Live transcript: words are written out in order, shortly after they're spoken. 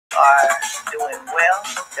are doing well.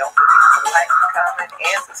 Don't forget to like, comment,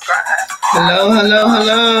 and subscribe. Hello.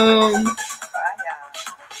 Hello.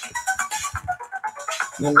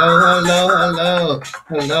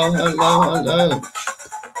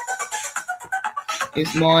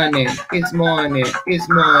 It's morning once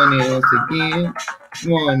again.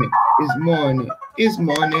 It's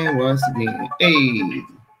morning once again. Hey.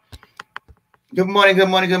 Good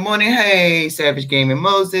morning. Hey, Savage Gaming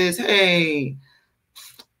Moses. Hey.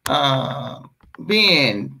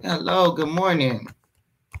 Ben. Hello, good morning.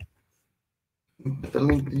 Put the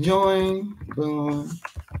link to join. Boom.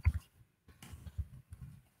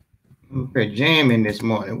 We're jamming this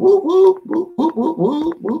morning. Woo.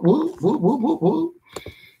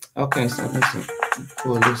 Okay, so let's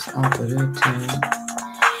pull this off of that time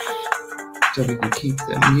so we can keep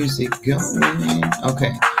the music going.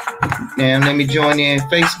 Okay. Now let me join in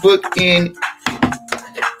Facebook and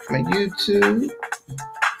my YouTube.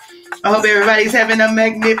 I hope everybody's having a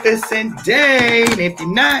magnificent day. And if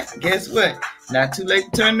you're not, guess what? Not too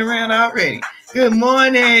late to turn around already. Good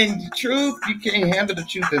morning, truth. You can't handle the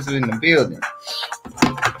truth that's in the building.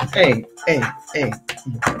 Hey.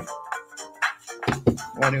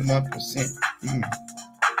 41%.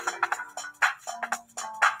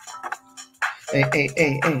 Hey.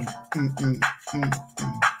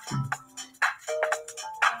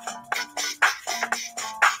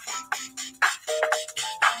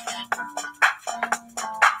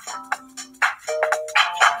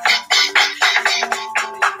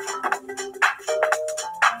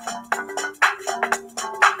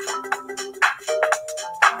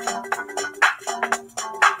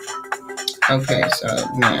 Okay, so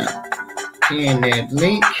now in that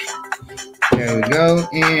link, there we go,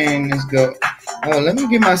 and let's go. Oh, let me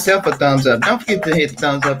give myself a thumbs up. Don't forget to hit the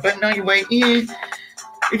thumbs up button on your way in.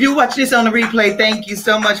 If you watch this on the replay, thank you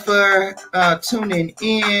so much for tuning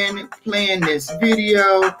in, playing this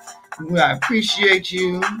video. I appreciate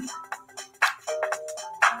you.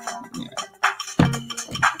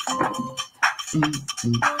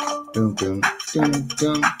 Dum.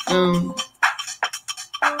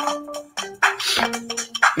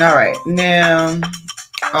 All right, now,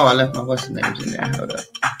 I left my what's the names in there. Hold up.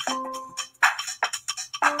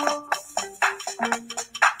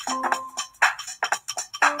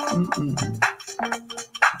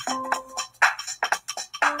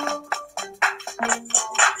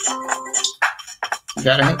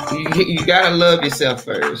 You gotta love yourself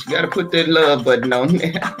first. You gotta put that love button on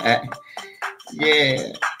there.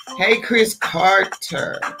 Yeah. Hey, Chris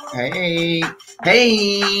Carter. Hey.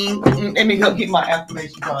 Let me go get my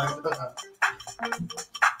affirmation card.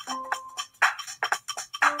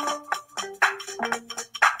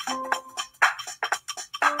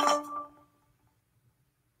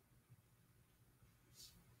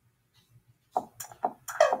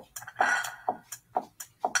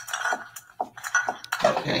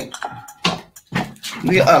 Okay.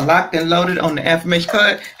 We are locked and loaded on the affirmation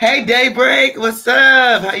card. Hey, Daybreak, what's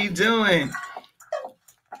up? How you doing?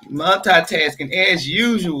 Multitasking as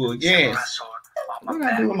usual, yes. What did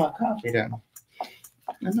I do with my coffee, though? I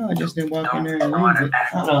know I just didn't walk in there and leave it.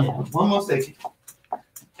 Hold on, one more second.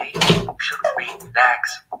 Baby, you should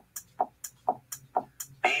relax.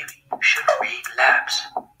 Baby, you should relapse.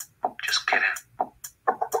 Just kidding.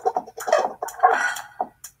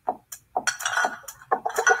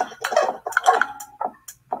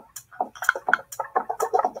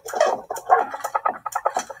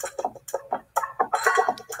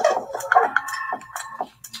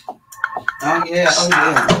 Oh yeah.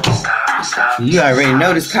 You already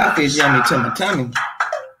know this coffee is yummy to my tummy.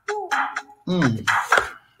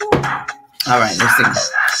 All right, let's see.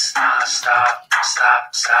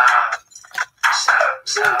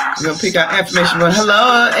 We're gonna pick our affirmation one.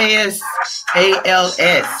 Hello, ALS.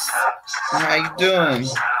 How you doing?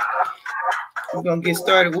 We're gonna get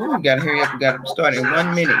started. Ooh, we gotta hurry up. We gotta start in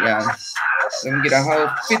 1 minute, y'all. Let me get a whole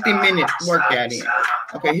 50-minute workout in.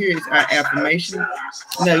 Okay, here's our affirmation.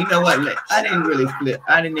 No, you know what? I didn't really flip.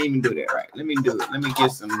 I didn't even do that right. Let me do it. Let me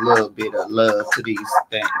give some little bit of love to these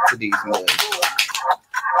things, to these words.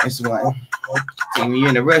 This one. See, when you're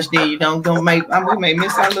in a rush, then you don't make. We may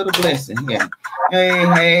miss our little blessing here. Hey.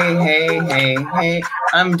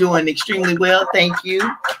 I'm doing extremely well, thank you.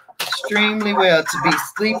 Extremely well to be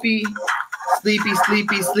sleepy. Okay,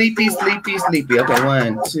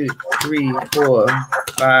 1, 2, 3, 4,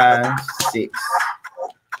 5, 6.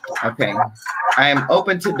 Okay. I am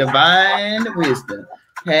open to divine wisdom.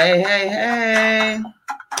 Hey.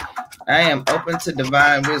 I am open to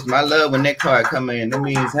divine wisdom. I love when that card come in. That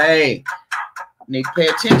means, hey, need to pay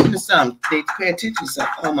attention to something.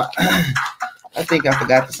 Oh my. I think I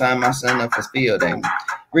forgot to sign my son up for field day.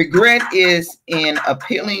 Regret is an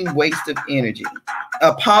appealing waste of energy.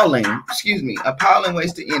 Appalling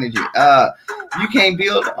waste of energy. You can't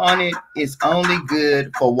build on it. It's only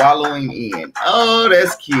good for wallowing in. Oh,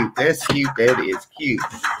 that's cute. That's cute. That is cute.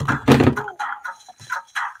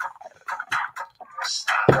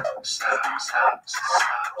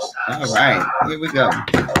 All right, here we go.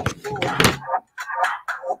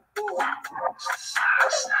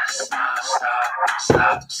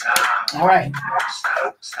 All right,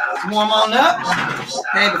 warm on up.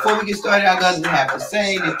 Hey, before we get started, I gotta have to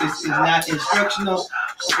say that this is not instructional.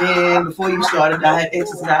 And before you start a diet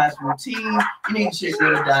exercise routine, you need to check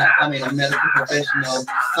with a medical professional,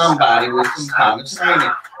 somebody with some kind of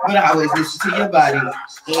training. But always listen to your body and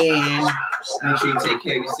make sure you take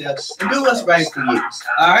care of yourself and do what's right for you.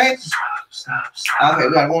 All right? Okay,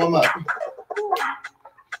 we gotta warm up.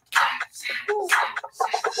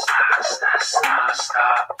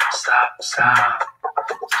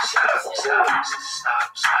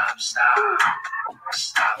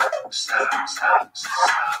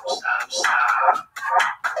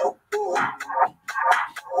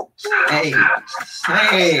 Hey,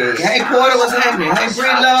 Porter, what's happening? Hey,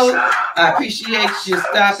 Brilo, I appreciate you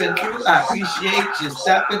stopping through.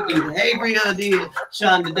 Hey, Real did.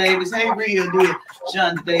 Shonda Davis. Hey, Real did.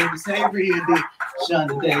 Shonda Davis. Hey, Real did.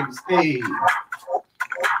 Shonda Davis. Hey.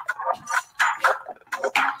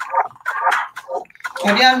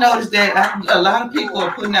 Have y'all noticed that a lot of people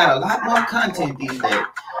are putting out a lot more content these days?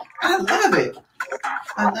 I love it.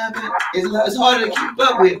 It's harder to keep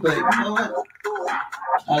up with, but you know what?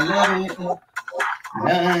 I love it.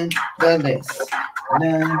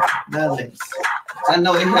 Nonetheless. I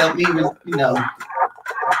know it helped me,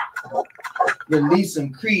 release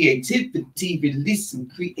some creativity.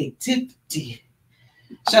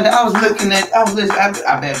 Shonda,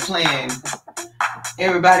 I've been playing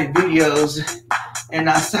everybody videos, and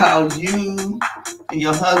I saw you and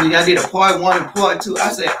your husband. Y'all did a part 1 and part 2.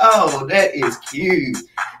 I said, oh, that is cute.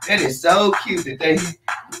 That is so cute that they,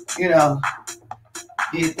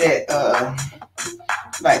 did that,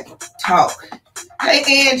 talk.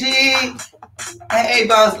 Hey, Angie. Hey,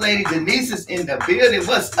 boss lady. Denise is in the building.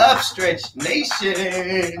 What's up, Stretch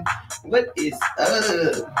Nation? What is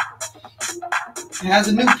up? How's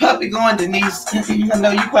the new puppy going, Denise? I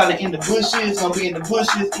know you probably in the bushes, gonna be in the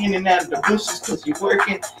bushes, in and out of the bushes because you're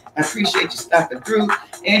working. I appreciate you stopping through.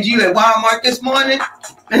 And you at Walmart this morning?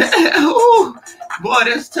 Ooh, boy,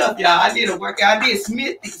 that's tough, y'all. I did a workout. I did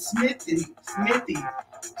Smithy's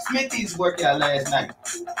workout last night.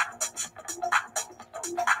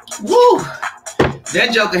 Woo!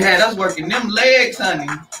 That joker had us working them legs, honey.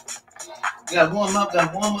 Gotta warm up,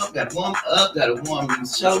 gotta warm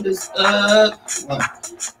these shoulders up.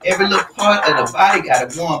 Every little part of the body gotta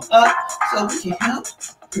warm up so we can help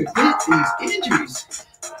prevent these injuries.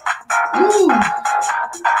 Woo! 3,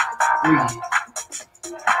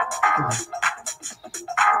 4,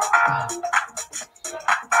 5,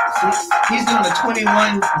 6. He's doing a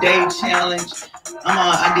 21-day challenge. I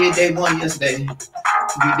did day 1 yesterday. We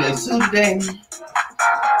did 2 today.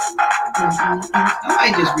 I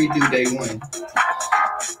might just redo day 1.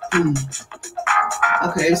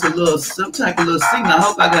 Okay, it's some type of little signal. I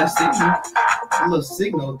hope I got a signal. A little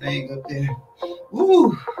signal thing up there.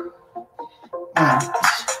 Woo!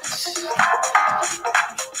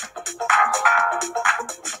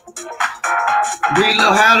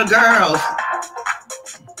 Brilo, how the girls?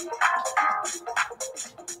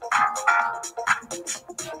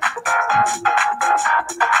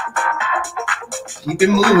 Keep it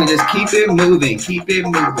moving, just keep it moving, keep it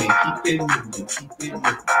moving, keep it moving, keep it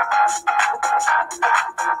moving.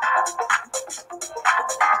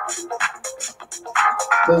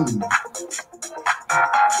 Boom.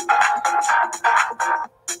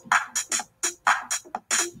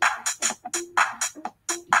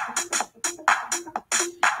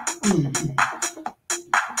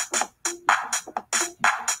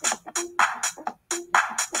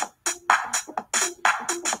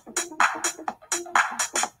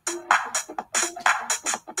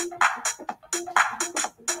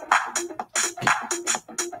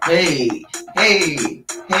 Hey,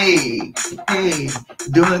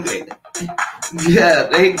 doing good. Yeah,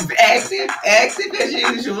 they acting as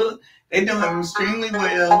usual. They doing extremely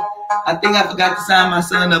well. I think I forgot to sign my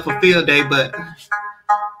son up for field day, but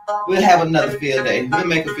we'll have another field day. We'll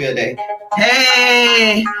make a field day.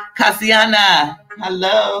 Hey, Cassiana.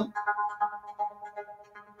 Hello.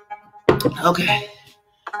 Okay.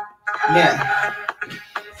 Yeah.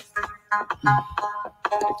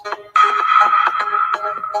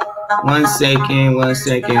 One second.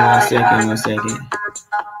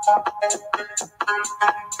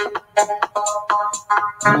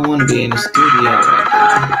 I don't want to be in the studio right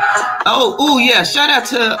now. Oh, yeah. Shout out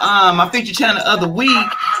to my feature channel of the week.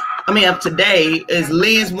 Of today is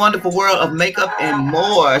Lynn's Wonderful World of Makeup and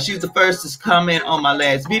More. She's the first to comment on my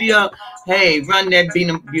last video. Hey, run that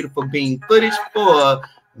beautiful bean footage for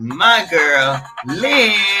my girl,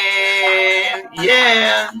 Lynn.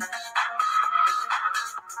 Yeah.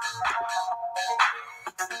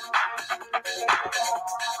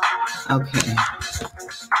 Okay.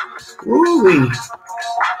 Ooh-wee.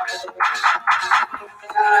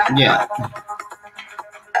 Yeah.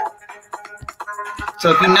 So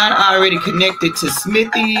if you're not already connected to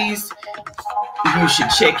Smithy's, you should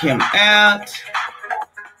check him out.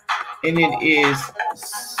 And it is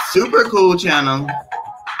super cool channel.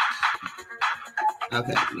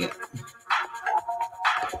 Okay, yeah.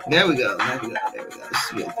 There we go.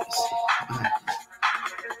 Let's get this.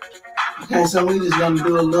 Okay, so we're just gonna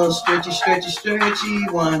do a little stretchy.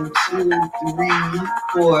 1, 2, 3,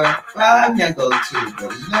 4, 5. Now go to the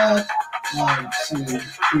left. 1, 2,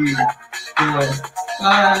 3, 4,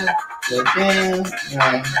 5. Go down.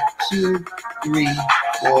 1, 2, 3,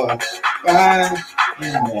 4, 5.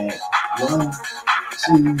 And back. 1,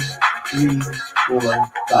 2, 3, 4,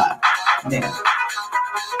 5. Now.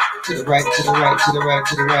 To the right.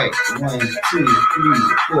 1, 2, 3,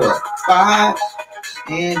 4, 5.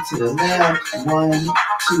 And to the left. 1,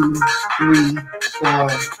 2, 3, 4,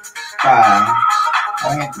 5.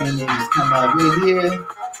 Alright, and then just come out right here.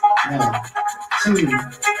 1, 2,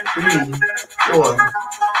 3, 4,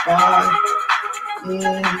 5.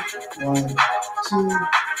 And 1, 2,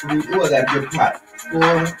 3. Oh, I got a good pot. 4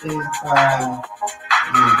 and 5.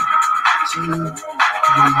 1, 2,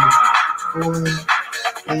 3, 4,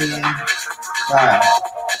 and 5.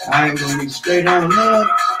 I'm going to be straight on up.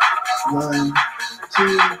 1,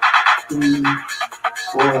 2, 3,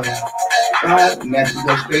 4, 5. And as you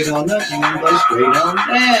go straight on up, you're going to go straight on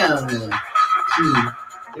down. 2,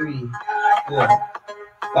 3, 4,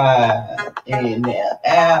 5. And now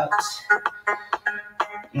out.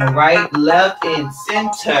 And right, left, and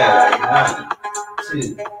center. 1,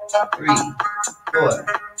 2, 3, 4,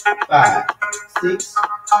 5, 6,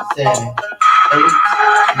 7, 8,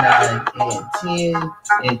 9, and 10.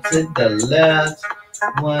 And to the left.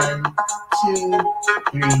 1, 2,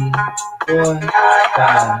 3, 4,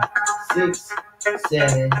 5, 6,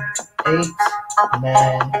 7, 8,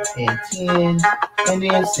 9, and 10. And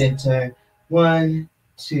then center. 1,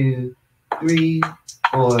 2, 3,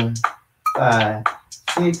 4, 5,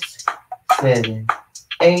 6, 7,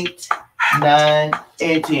 8, 9,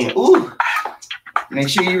 and 10. Ooh. Make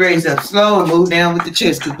sure you raise up slow and move down with the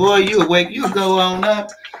chest. Because, boy, you awake. You go on up.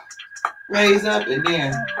 Raise up and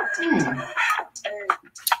then.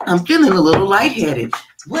 I'm feeling a little lightheaded.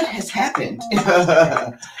 What has happened?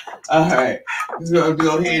 All right. We're going to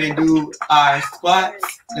go ahead and do our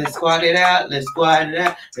squats. Let's squat it out. Let's squat it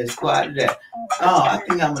out. Let's squat it out. Oh, I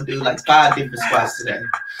think I'm going to do like 5 different squats today.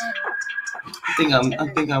 I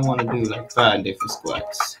think I want to do like 5 different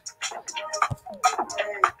squats.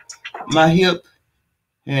 My hip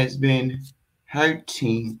has been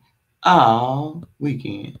hurting all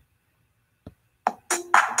weekend.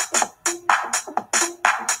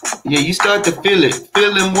 Yeah, you start to feel it.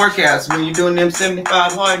 Feel them workouts when you're doing them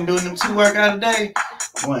 75 hard and doing them 2 workouts a day.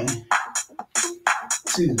 1,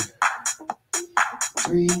 2,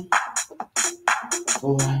 3,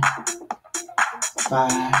 4,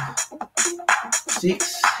 5,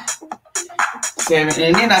 6, 7.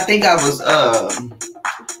 And then I think I was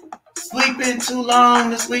sleeping too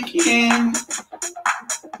long this weekend.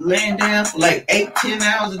 Laying down for like 8-10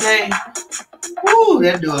 hours a day. Woo,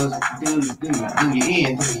 that do you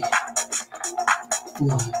in.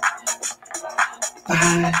 4,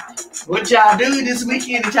 5. What y'all do this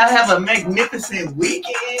weekend? Did y'all have a magnificent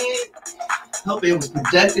weekend? Hope it was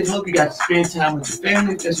productive. Hope you got to spend time with your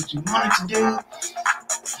family if that's what you wanted to do.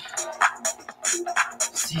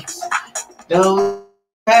 6. Those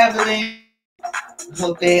traveling.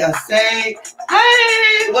 Hope they are safe.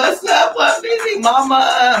 Hey, what's up? What busy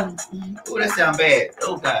mama? Oh, that sound bad.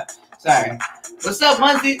 Oh God. Sorry. What's up,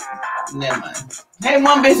 Muncie? Never mind. Hey,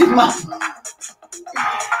 one busy mama.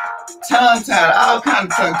 Tongue-tied. All kind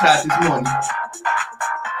of tongue-tied this morning.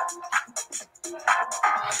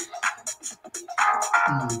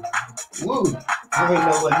 Woo. I don't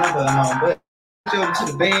know what number I'm on, but over to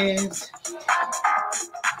the bands.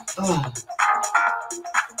 Oh.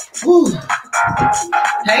 Woo.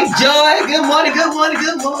 Hey, Joy. Good morning.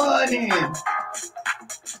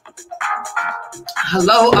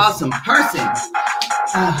 Hello, awesome person.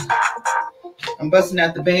 I'm busting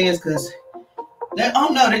out the bands because they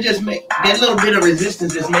just make that little bit of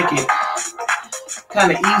resistance just make it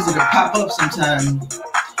kind of easy to pop up sometimes.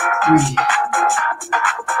 3, 4,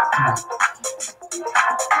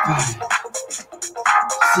 5,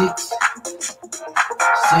 6,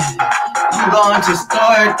 7. I'm going to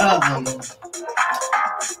start,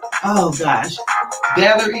 oh gosh,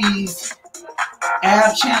 Valerie's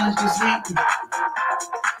ab challenge this week.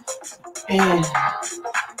 And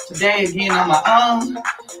today again on my own.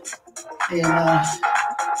 And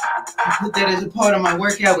I put that as a part of my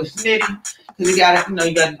workout with Smitty. Because you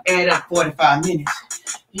gotta add up 45 minutes.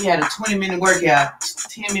 He had a 20-minute workout,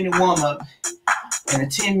 10-minute warm-up, and a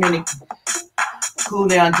 10-minute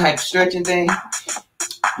cool-down type stretching thing.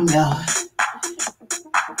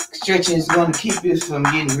 Stretching is going to keep you from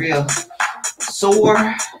getting real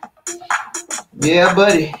sore. Yeah,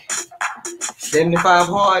 buddy. 75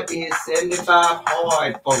 hard is 75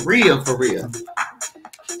 hard. For real, for real.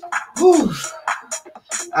 Whew.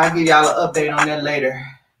 I'll give y'all an update on that later.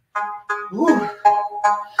 Whew.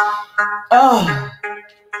 Oh.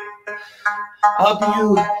 I hope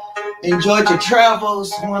you enjoyed your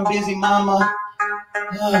travels, one busy mama.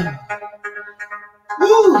 Woo.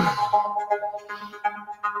 Woo.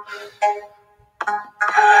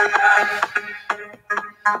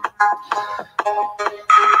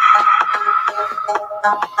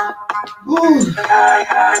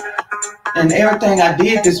 And everything I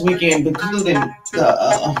did this weekend, including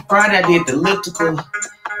the Friday, I did the elliptical.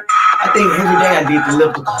 I think every day I did the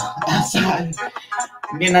elliptical outside.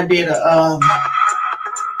 And then I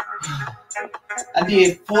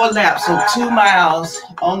did 4 laps, so 2 miles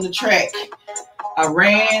on the track. I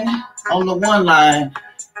ran on the one line.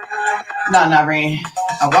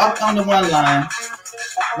 I walked on the one line,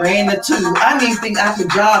 ran the 2. I didn't even think I could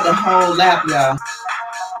jog the whole lap, y'all.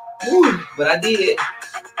 Woo, but I did.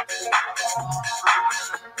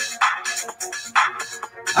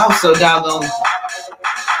 I was so doggone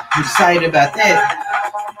excited about that.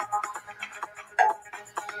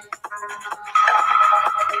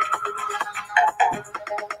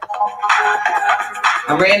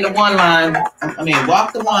 I ran the 1 line,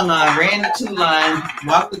 walked the 1 line, ran the 2 line,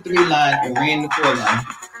 walked the 3 line, and ran the 4 line.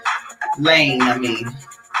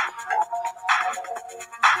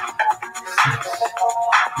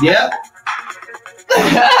 Yep.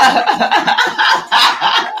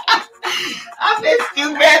 I missed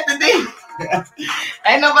you, Bethany.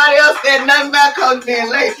 Ain't nobody else said nothing about Coach being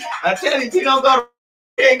late. I tell you, he don't go to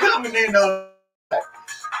he ain't coming in though.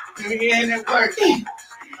 He ain't working.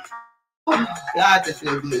 God, to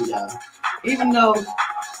feel good, y'all. Even though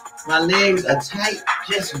my legs are tight,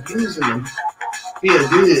 just using them feel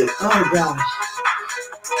good. Oh gosh.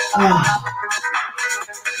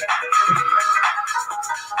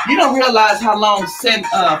 You don't realize how long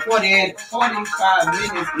 45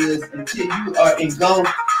 minutes is until you are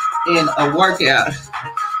engulfed in a workout.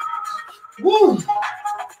 Woo!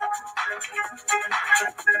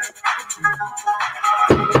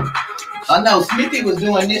 I know Smithy was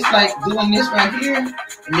doing this right here, and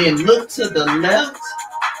then look to the left.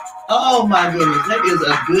 Oh my goodness, that is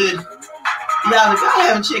a good. Y'all, if y'all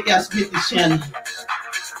haven't checked out Smithy's channel,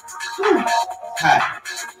 hi.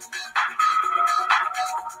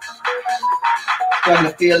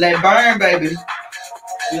 Starting to feel that burn, baby.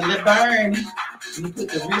 Feel it burn. You put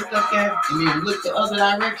the wrist up there and then look the other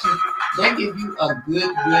direction. They give you a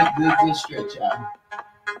good stretch, y'all.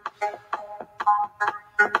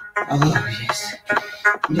 Oh, yes.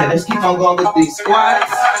 Yeah, let's keep on going with these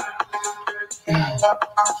squats.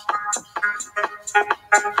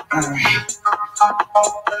 All right.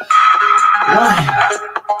 1,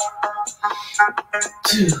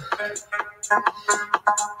 2,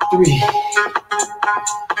 3,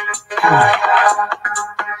 4,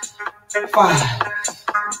 5,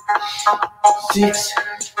 6,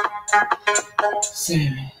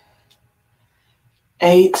 7,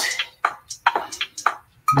 8,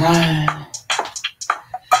 9,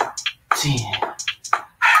 10.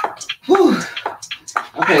 Whew.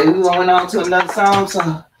 Okay, we're going on to another song, so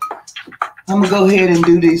I'm gonna go ahead and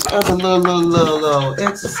do these other little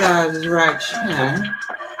exercises right here.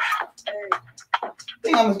 I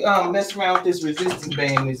think I'm gonna mess around with this resistance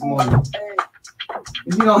band this morning.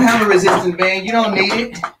 If you don't have a resistance band, you don't need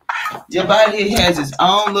it. Your body has its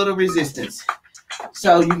own little resistance.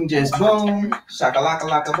 So you can just boom, shakalaka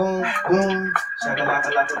laka boom, boom,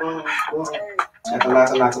 shakalaka laka boom, boom,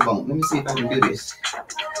 shakalaka laka boom. Let me see if I can do this.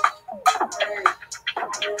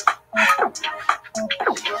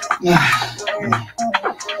 Yeah.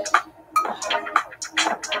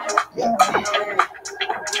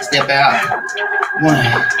 Step out.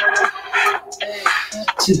 1,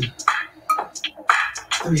 2,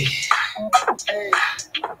 3,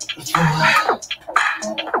 4,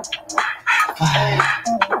 5,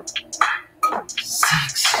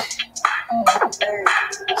 6, 7,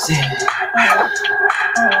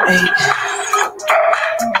 8,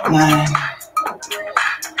 9,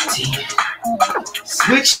 10.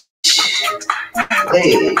 Switch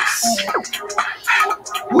legs.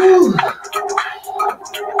 Woo.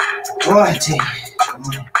 Boy, I tell you.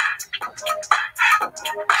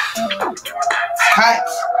 Hot.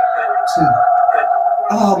 2.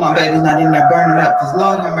 Oh, my baby's not in there burning up. Because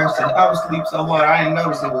Lord have mercy. I was asleep so hard. I didn't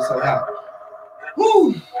notice it was so hot.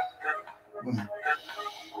 Woo. 1,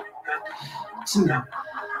 2,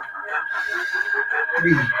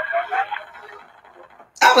 3.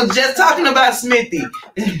 I was just talking about Smithy.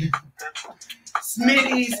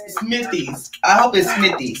 Smithies. I hope it's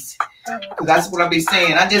Smithies. Because that's what I be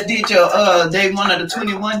saying. I just did your day 1 of the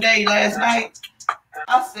 21 day last night.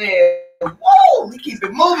 I said, whoa, we keep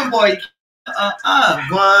it moving, boy.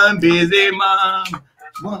 One busy mom.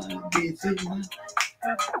 One busy mom.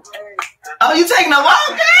 Oh, you taking a walk,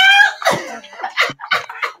 girl?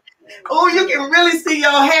 Oh, you can really see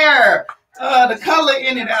your hair. The color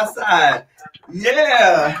in it outside.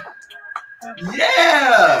 Yeah.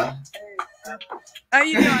 Yeah. How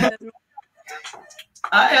you doing?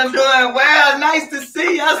 I am doing well. Nice to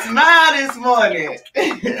see your smile this morning.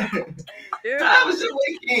 How was your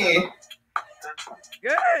weekend?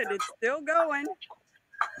 Good. It's still going.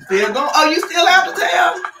 Still going? Oh, you still out of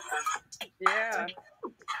town? Yeah.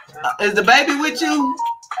 Is the baby with you?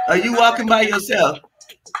 Or are you walking by yourself?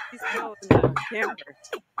 He's still in the camper.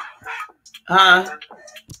 Huh?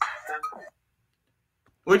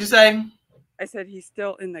 What'd you say? I said he's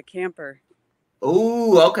still in the camper.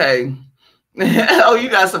 Ooh, okay. Oh, you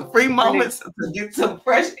got some free moments to get some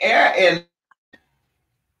fresh air and.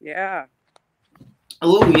 Yeah.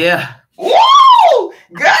 Oh yeah. Woo!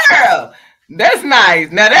 Girl! That's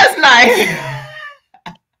nice. Now that's nice.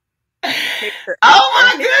 Oh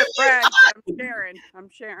my goodness. I'm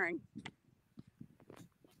sharing.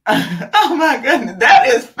 Oh my goodness. That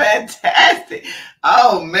is fantastic.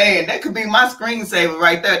 Oh man, that could be my screensaver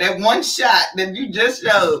right there. That one shot that you just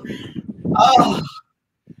showed. Oh,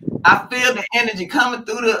 I feel the energy coming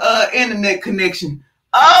through the internet connection.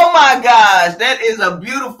 Oh my gosh, that is a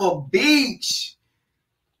beautiful beach.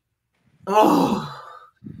 Oh,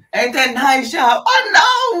 ain't that nice, y'all? Oh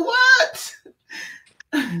no, what?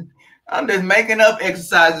 I'm just making up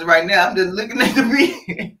exercises right now. I'm just looking at the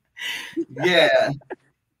beach. Yeah.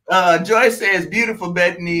 Joyce says, beautiful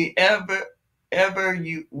Bethany, ever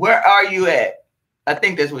you, where are you at? I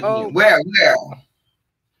think that's what you mean. Where?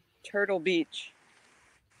 Turtle Beach.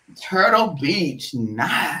 Turtle Beach,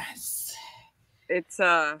 nice. It's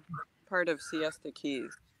part of Siesta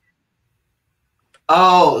Keys.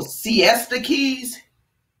 Oh, Siesta Keys?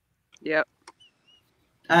 Yep.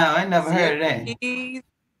 Oh, I never heard of that.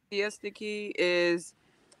 Siesta Key is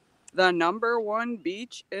the #1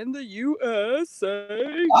 beach in the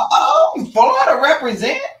USA. Oh, Florida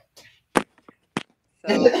represent.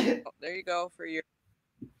 So there you go for your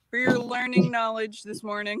learning knowledge this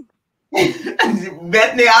morning.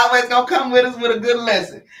 Bethany always gonna come with us with a good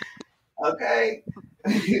lesson. Okay.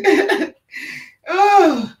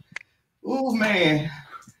 Oh man.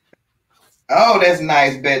 Oh, that's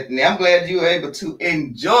nice, Bethany. I'm glad you were able to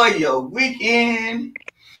enjoy your weekend.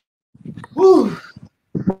 Woo.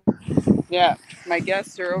 Yeah, my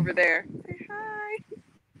guests are over there. Say hi.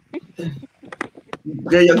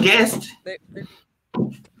 They're your guests?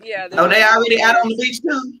 Yeah. Oh, they already out on the beach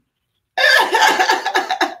too?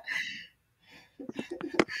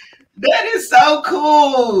 That is so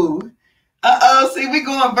cool. See, we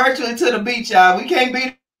going virtually to the beach, y'all. We can't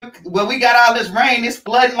be, well, we got all this rain. It's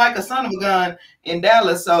flooding like a son of a gun in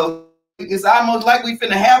Dallas. So it's almost like we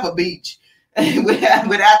finna have a beach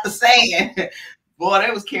without the sand. Boy,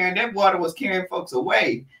 that water was carrying folks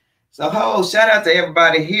away. So, shout out to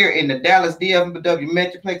everybody here in the Dallas DFW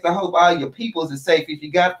Metroplex. I hope all your peoples are safe. If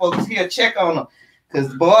you got folks here, check on them.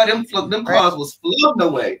 Because, boy, them cars was floating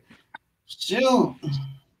away. Shoot.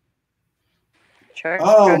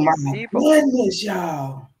 Oh my goodness,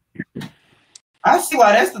 y'all. I see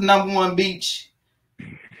why that's the #1 beach.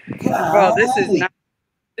 God. Well, this is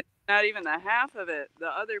not even the half of it. The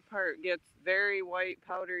other part gets very white,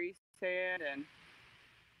 powdery sand and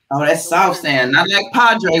oh, that's soft sand. Not like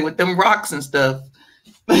Padre with them rocks and stuff.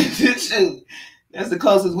 Shoot. That's the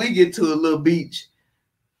closest we get to a little beach.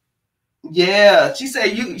 Yeah, she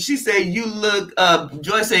said you look.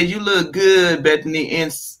 Joy said you look good, Bethany,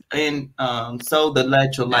 in so the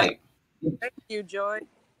electrolyte. Thank you, Joy.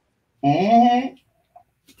 Mm-hmm.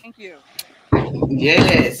 Thank you.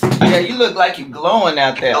 Yes. Yeah, you look like you're glowing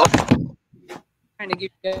out there. Trying to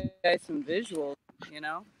give you guys some visuals, you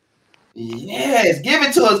know. Yes, give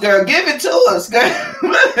it to us, girl. Give it to us, girl.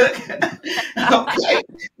 Okay.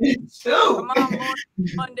 Shoot. Come on,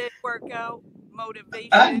 Monday workout I motivation.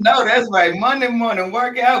 know that's right. Monday morning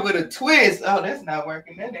workout with a twist. Oh, that's not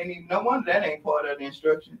working. That ain't even, no wonder that ain't part of the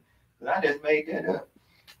instruction. I just made that up.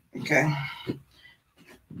 Okay.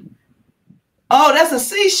 Oh, that's a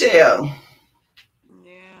seashell.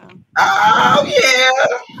 Yeah. Oh yeah.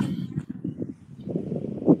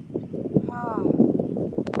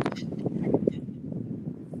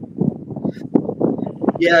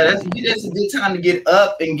 Yeah, that's a good time to get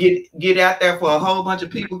up and get out there for a whole bunch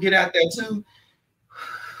of people. Get out there too.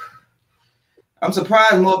 I'm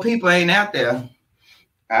surprised more people ain't out there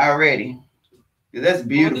already. That's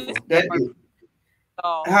beautiful. That is.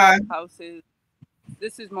 All Hi. houses.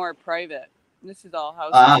 This is more private. This is all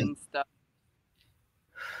houses Uh, and stuff.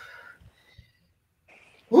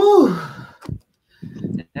 woo.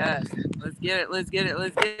 Yes. Let's get it. Let's get it.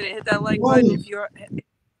 Let's get it. Hit that like Woo. button if you're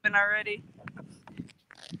haven't already.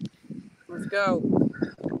 Let's go.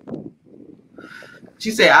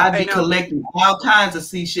 She said I'd be collecting all kinds of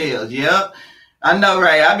seashells. Yep. I know,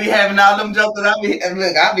 right? I be having all them jokers. I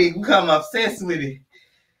be become obsessed with it.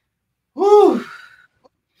 Woo.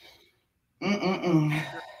 Bring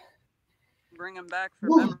them back for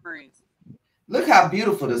Woo. memories. Look how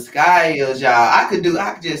beautiful the sky is, y'all. I could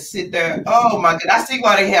just sit there. Oh my God. I see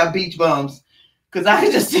why they have beach bums. Because I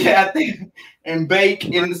could just sit out there and bake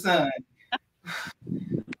in the sun.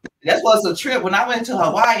 That was a trip. When I went to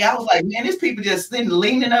Hawaii, I was like, man, these people just sitting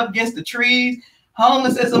leaning up against the trees.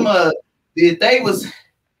 Homeless as they was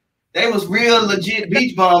real legit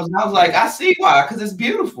beach bums. And I was like, I see why, because it's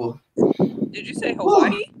beautiful. Did you say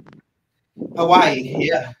Hawaii? Hawaii,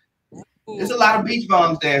 yeah. Ooh. There's a lot of beach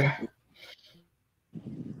bums there.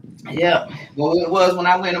 Yeah. Well, it was when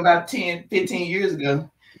I went about 10, 15 years ago.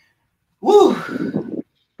 Woo.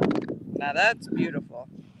 Now that's beautiful.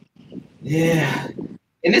 Yeah.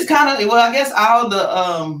 And it's kind of, well, I guess all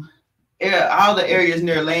the areas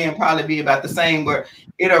near land probably be about the same, where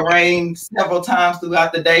it'll rain several times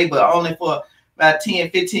throughout the day, but only for about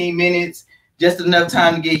 10, 15 minutes, just enough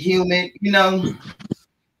time to get humid, you know?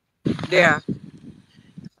 Yeah.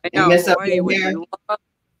 I know. Mess Hawaii up would hair. be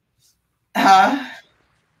Huh?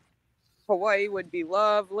 Hawaii would be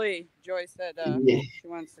lovely. Joy said she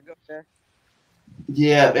wants to go there.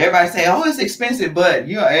 Yeah, everybody say, oh, it's expensive, but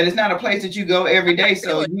you know, and it's not a place that you go every day,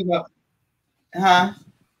 so you know, huh?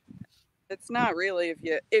 It's not really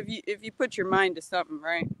if you put your mind to something,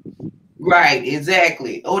 right? Right,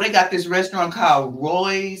 exactly. Oh, they got this restaurant called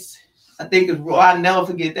Roy's. I think it's Roy. I'll never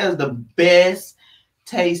forget. That was the best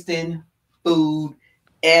tasting food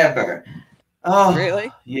ever. Oh, really?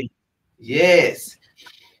 Yeah. Yes.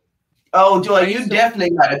 Oh, Joy, you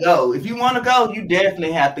definitely gotta go. If you want to go, you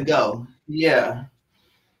definitely have to go. Yeah.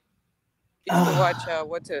 I used to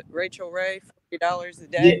watch Rachel Ray, $40 a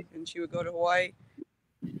day, and she would go to Hawaii.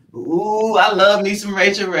 Ooh, I love me some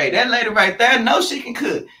Rachel Ray. That lady right there knows she can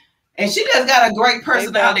cook, and she just got a great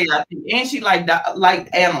personality. I think, and she like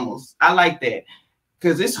animals. I like that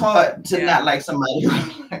because it's hard to not like somebody.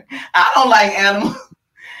 I don't like animals.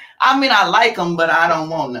 I mean, I like them, but I don't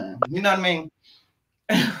want none. You know what I mean?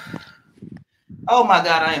 Oh my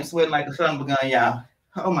God, I am sweating like a son of a gun, y'all.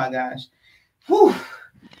 Oh my gosh. Whew.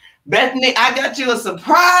 Bethany, I got you a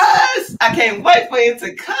surprise. I can't wait for it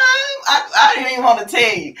to come. I didn't even want to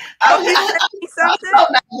tell you. I'm not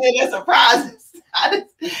good at surprises.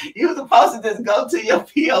 You were supposed to just go to your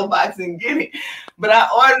P.O. box and get it. But I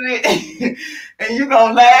ordered it, and you're going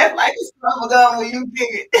to laugh like a son of a gun when you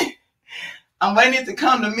get it. I'm waiting it to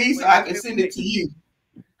come to me so I can send it to you.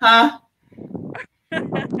 Huh?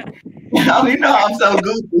 You know I'm so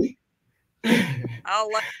goofy.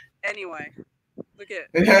 I'll like it anyway. Look at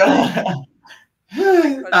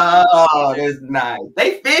oh, that's nice.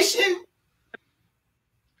 They fishing?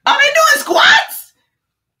 Are they doing squats?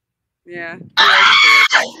 Yeah.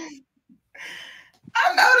 I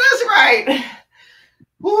know that's right.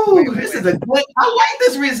 Ooh, this is a good. I like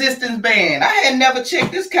this resistance band. I had never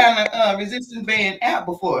checked this kind of resistance band out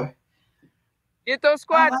before. Get those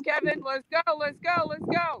squats, Kevin. Let's go. Let's go. Let's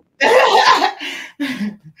go.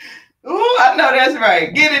 Ooh, I know that's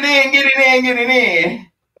right. Get it in. Get it in. Get it in.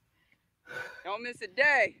 Don't miss a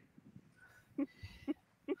day.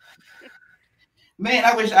 Man,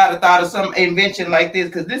 I wish I'd have thought of some invention like this,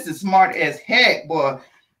 because this is smart as heck, boy.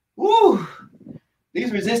 Woo!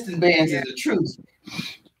 These resistance bands is the truth.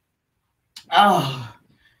 Oh,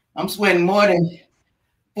 I'm sweating more than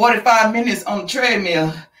 45 minutes on the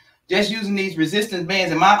treadmill just using these resistance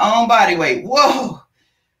bands in my own body weight. Whoa!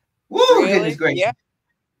 Woo! Really? Goodness gracious. Yeah.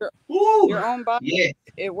 Woo. Your own body. Yeah.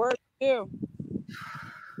 It works too.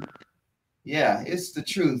 Yeah, it's the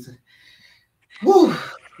truth. Woo.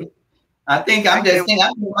 I think I'm just saying.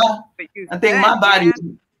 I think my body.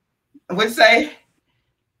 What'd you say?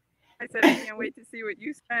 I said I can't wait to see what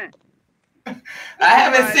you sent. I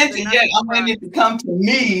haven't sent it yet. I'm waiting it to come to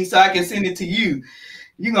me so I can send it to you.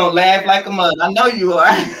 You're gonna laugh like a mother. I know you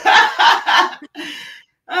are.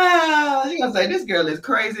 You're gonna say this girl is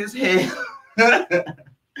crazy as hell.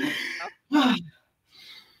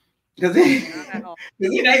 Because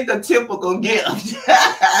it ain't the typical gift.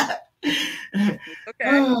 Okay.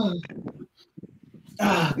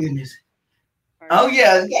 Oh, goodness. Oh,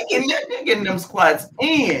 yeah. They're getting them squats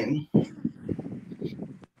in.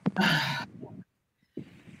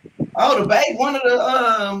 Oh, the babe, one of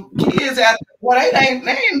the kids out there, boy, they ain't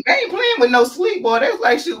playing with no sleep, boy. They was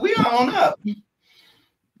like, shoot, we on up.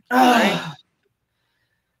 Hey,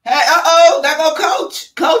 there go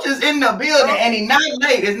Coach. Coach is in the building, and he's not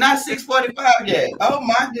late. It's not 6:45 yet. Oh,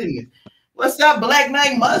 my goodness. What's up, Black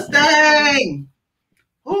Knight Mustang?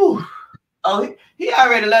 Whew. Oh, he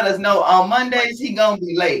already let us know on Mondays he gonna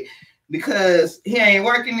be late because he ain't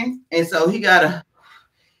working, and so he gotta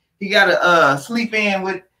sleep in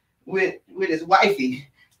with his wifey.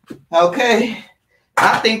 Okay,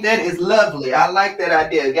 I think that is lovely. I like that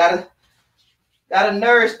idea. Gotta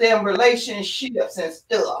nourish them relationships and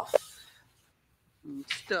stuff.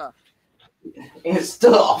 And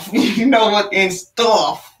stuff. You know what? And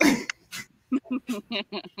stuff.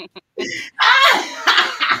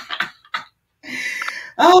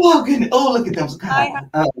 Oh goodness! Oh, look at them! Hi,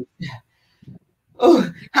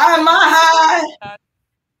 my high.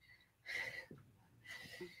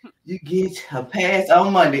 You get a pass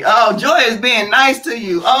on Monday. Oh, Joy is being nice to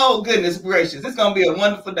you. Oh goodness gracious! It's gonna be a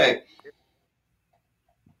wonderful day.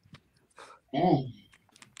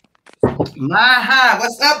 My high,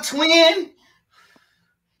 what's up, twin?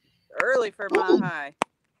 Early for my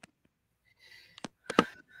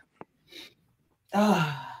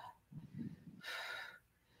high.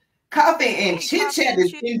 Coffee and Chit Chat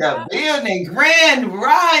is in the building. Grand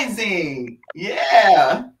Rising.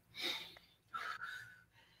 Yeah.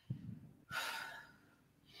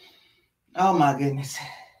 Oh my goodness.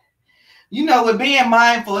 You know, with being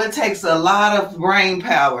mindful, it takes a lot of brain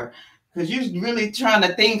power because you're really trying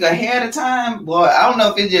to think ahead of time. Boy, I don't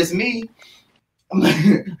know if it's just me,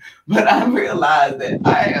 but I realize that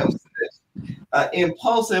I am such an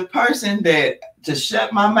impulsive person that to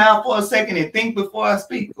shut my mouth for a second and think before I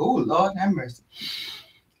speak. Oh, Lord have mercy.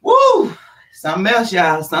 Woo! Something else,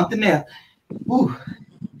 y'all. Something else. Woo.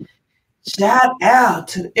 Shout out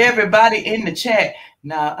to everybody in the chat.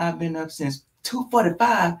 Now, I've been up since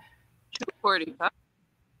 2:45. 2:45.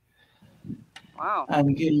 Wow.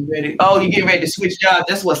 I'm getting ready. Oh, you're getting ready to switch jobs.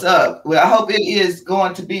 That's what's up. Well, I hope it is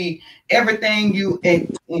going to be everything you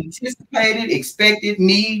anticipated, expected,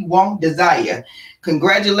 need, want, desire.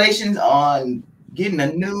 Congratulations on getting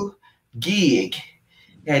a new gig.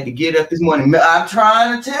 Had to get up this morning. I'm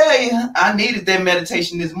trying to tell you, I needed that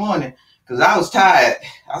meditation this morning because I was tired.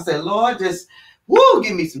 I said, Lord, just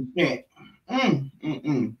give me some strength.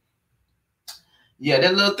 Yeah,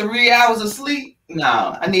 that little 3 hours of sleep.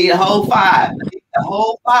 No, I need a whole 5. I need a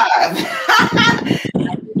whole 5.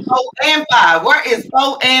 4 and 5. Where is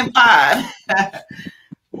 4 and 5?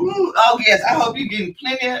 Oh yes, I hope you're getting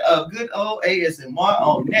plenty of good old ASMR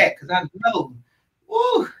on that because I know.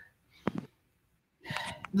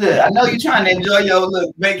 Look, I know you're trying to enjoy your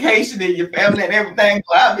little vacation and your family and everything.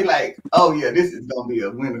 So I'll be like, oh yeah, this is gonna be a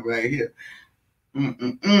winner right here.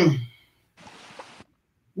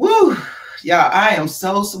 Woo, y'all, I am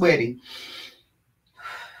so sweaty.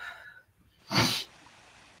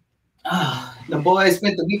 The boys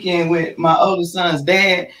spent the weekend with my oldest son's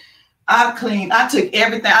dad. I took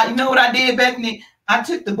everything. You know what I did, Bethany? I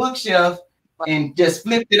took the bookshelf and just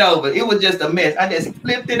flipped it over. It was just a mess. I just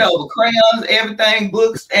flipped it over. Crayons, everything,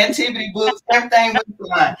 books, activity books, everything was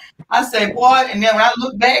fine. I said, boy, and then when I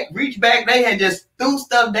look back, reach back, they had just threw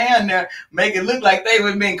stuff down there, make it look like they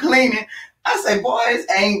would have been cleaning. I said, boys,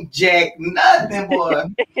 ain't jack nothing, boy.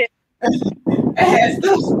 It had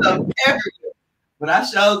stuff everywhere. But I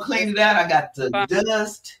sure cleaned it out. I got the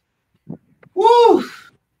dust. Woo!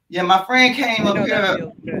 Yeah, my friend came up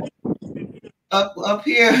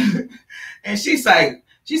here, and she said,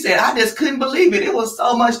 I just couldn't believe it. It was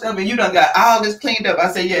so much stuff, and you done got all this cleaned up.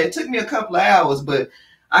 I said, yeah, it took me a couple of hours, but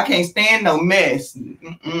I can't stand no mess.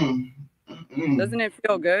 Doesn't it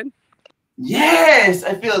feel good? Yes,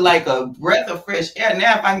 I feel like a breath of fresh air.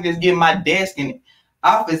 Now, if I can just get my desk and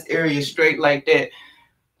office area straight like that,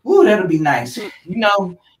 woo, that'll be nice. You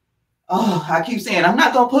know, I keep saying, I'm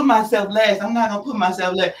not going to put myself last. I'm not going to put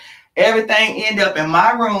myself last. Everything end up in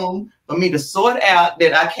my room for me to sort out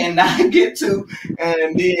that I cannot get to.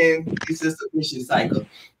 And then it's just a vicious cycle.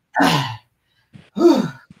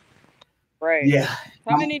 Right. Yeah.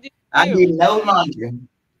 How many do I you did do? no laundry.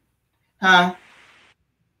 Huh?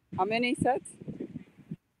 How many sets?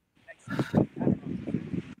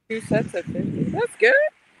 2 sets of 50. That's good.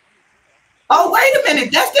 Oh, wait a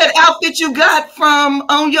minute. That's that outfit you got from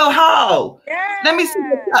on your haul. Let me see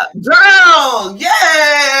what's Yeah. up. Girl,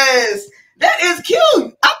 yes. That is cute.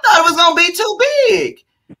 I thought it was going to be too big.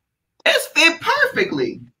 It's fit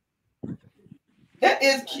perfectly. That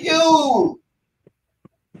is cute.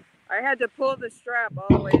 I had to pull the strap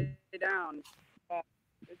all the way down. But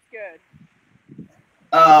it's good.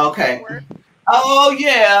 Oh, okay. Oh,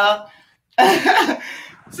 yeah.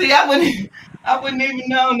 See, I wouldn't even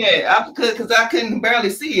known that because I couldn't barely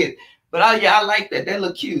see it. But oh yeah, I like that. That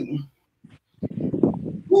look cute.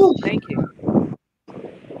 Woo. Thank you.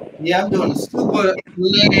 Yeah, I'm doing a super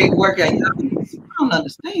leg workout. I don't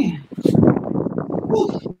understand.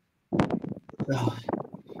 Woo. Oh,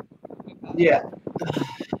 yeah,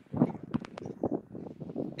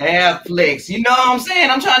 ab flex. You know what I'm saying?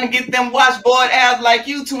 I'm trying to get them washboard abs like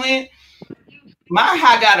you, twin. My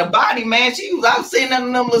high got a body, man. I was sitting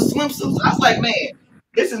in them little swimsuits. I was like, man,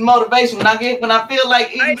 this is motivation. When I feel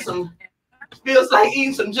like eating some feels like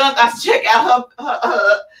eating some junk, I check out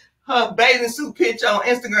her bathing suit picture on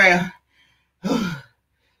Instagram.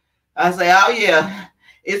 I say, oh yeah,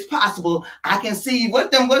 it's possible. I can see what's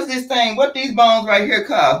this thing? What these bones right here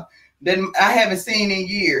called that I haven't seen in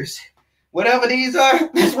years. Whatever these are,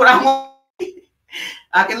 that's what I want.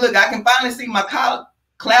 I can finally see my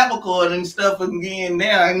clavicle and stuff again.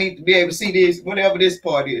 Now I need to be able to see this, whatever this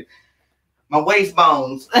part is. My waist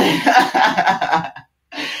bones.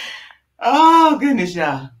 Oh goodness,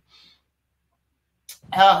 y'all.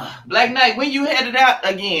 Black Knight, when you headed out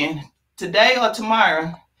again? Today or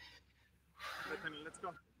tomorrow? Let's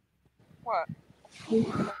go. What? In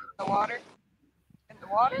the water? In the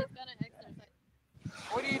water?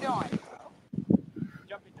 What are you doing?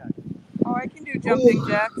 Jumping jacks. Oh, I can do jumping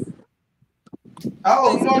jacks.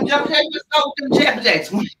 Oh, you want to jump jacks? Let's go with them jump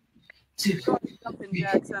jacks. 1, 2. Jumping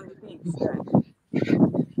jacks on the beach.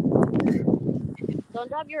 Don't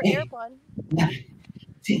drop your AirPod. 9,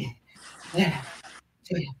 10, 11,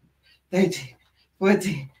 12, 13,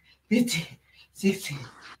 14, 15, 16,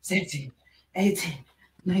 17, 18,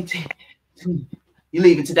 19, 20. You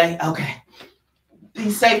leaving today? Okay. Be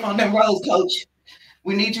safe on them roads, coach.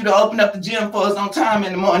 We need you to open up the gym for us on time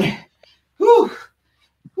in the morning. Whew.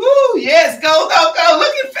 Woo, yes, go.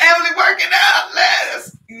 Look at family working out.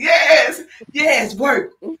 Yes,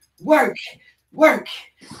 work. Boy.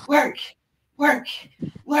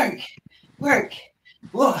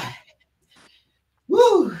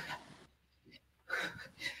 Woo.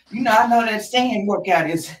 You know, I know that sand workout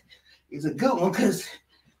is a good one because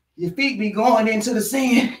your feet be going into the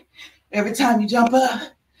sand every time you jump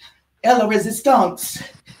up. Ella resistance.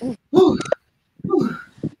 Woo.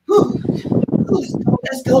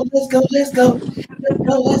 Let's go.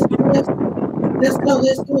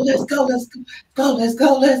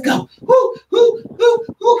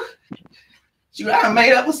 Woo. Shoot, I done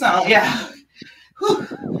made up a song. Yeah. Woo.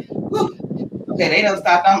 Okay, they don't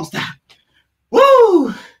stop. I'm gonna stop.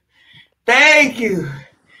 Woo. Thank you.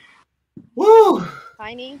 Woo.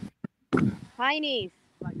 Tiny.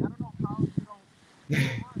 Like, I don't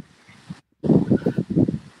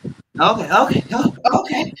know how you don't.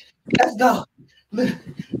 Okay. Let's go.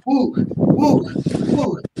 Woo.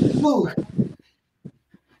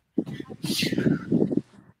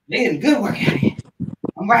 They had a good workout.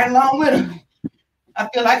 I'm right along with them. I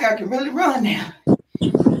feel like I can really run now.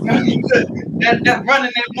 That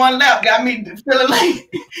running that one lap got me feeling like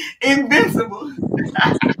invincible.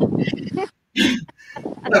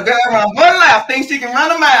 The girl run one lap, thinks she can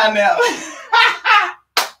run a mile now.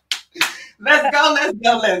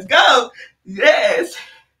 Let's go. Yes.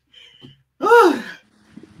 Ooh,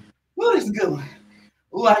 this is a good one.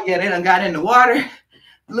 Ooh, yeah, they done got in the water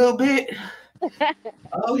a little bit.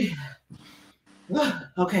 Oh, yeah.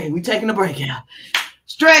 Okay, we taking a break out.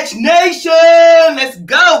 Stretch Nation, let's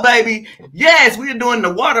go, baby. Yes, we are doing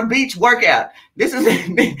the water beach workout. This is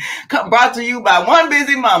brought to you by One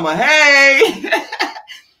Busy Mama. Hey.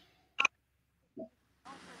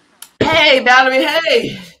 Hey, Valerie,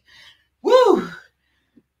 hey. Woo.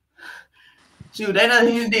 Shoot, they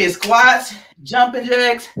done did squats, jumping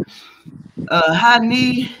jacks, high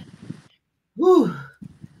knee. Woo.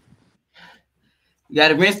 You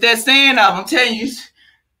gotta rinse that sand off. I'm telling you.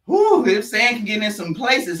 Woo, if sand can get in some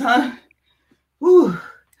places, huh? Woo.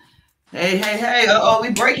 Hey. We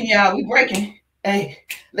breaking, y'all. We breaking. Hey,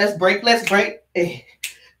 let's break. Hey.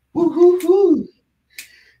 Woo.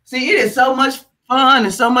 See, it is so much fun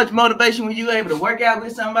and so much motivation when you're able to work out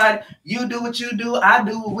with somebody. You do what you do, I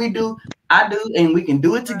do what we do, I do, and we can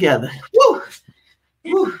do it together. Woo!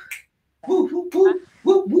 Woo! Woo! Woo!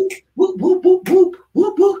 Woo! Woo! Woo! Woo! Woo! Woo!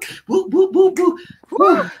 Woo! Woo! Woo! Woo! Woo!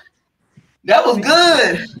 Woo! That was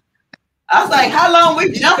good. I was like, how long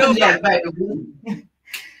we jumping jack, baby?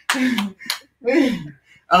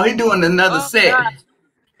 Oh, he doing another set. God.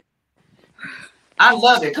 I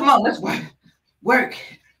love it. Come on, let's work. Work.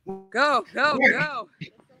 Go, go, Work. go.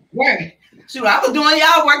 Work. Shoot, I was doing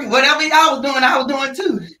y'all work. Whatever y'all was doing, I was doing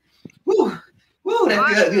too. Woo. Woo,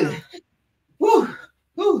 that's good. Woo.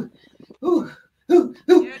 Woo. Woo. Woo.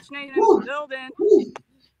 Woo. Woo. Woo.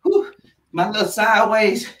 Woo. My little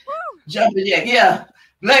sideways jumping jack. Yeah.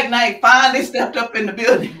 Black Knight finally stepped up in the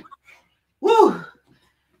building. Woo.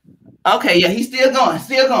 Okay, yeah, he's still going.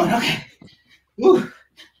 Okay. Woo.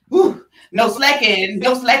 Woo. No slacking.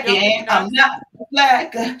 I'm not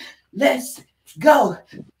slack. Let's go.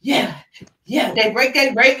 Yeah. Daybreak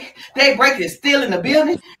is still in the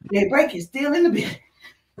building.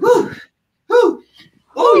 Woo. Woo.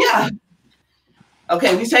 Oh, yeah.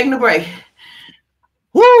 Okay, we taking a break.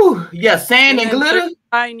 Woo. Yeah, sand and glitter.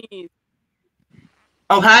 High knees.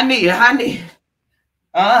 Oh, high knee.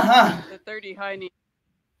 Uh-huh. The 30 high knees.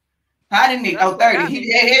 High knee. Oh, 30. Wait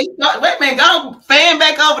a minute, go fan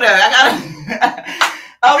back over there. I got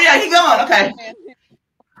Oh, yeah, he going. Okay.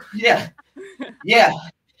 Yeah.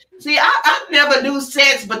 See, I never do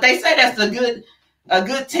sets, but they say that's a good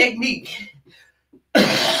technique.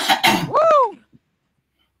 Woo!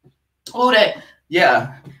 Oh, that.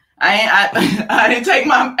 Yeah. I didn't take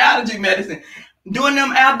my allergy medicine. Doing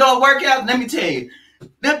them outdoor workouts, let me tell you,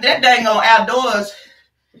 that dang on outdoors,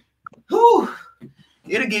 whew,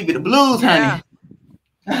 it'll give you the blues, honey.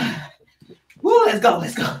 Woo, let's go.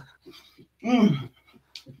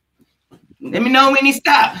 Let me know when you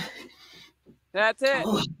stop. That's it.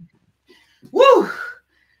 Oh. Woo,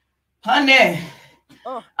 honey.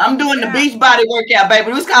 Oh, I'm doing the beach body workout,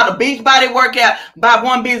 baby. It's called a beach body workout by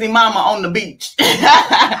one busy mama on the beach.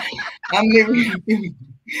 I'm living.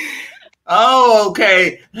 Oh,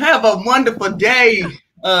 okay. Have a wonderful day,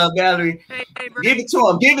 Valerie. Hey, give it to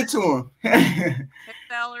him. Hey,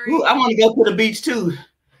 Valerie. Ooh, I want to go to the beach too.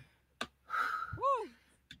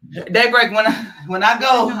 Woo. Daybreak, when I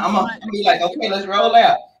go, I'm gonna be like, okay, let's roll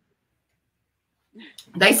out.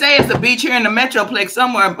 They say it's a beach here in the Metroplex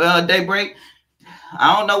somewhere, Daybreak.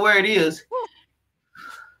 I don't know where it is.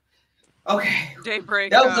 Okay.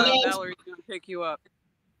 Daybreak, Valerie's gonna pick you up.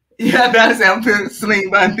 Yeah, I gotta say, I'm gonna swing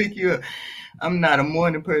by and pick you up. I'm not a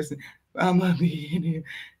morning person. I'm gonna be in here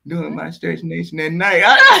doing my stretch nation at night.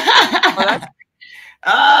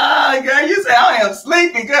 Girl, you say I am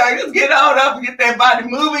sleepy, girl. Just get on up and get that body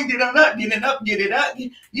moving. Get it up.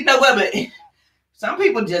 You know what? But some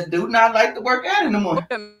people just do not like to work out in the morning.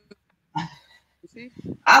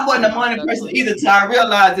 I wasn't a morning person either till I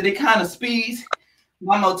realized that it kind of speeds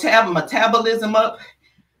my metabolism up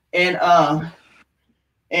and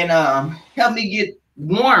help me get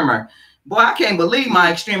warmer. Boy, I can't believe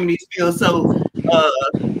my extremities feel so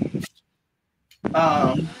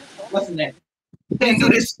what's the name? I can't do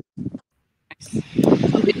this.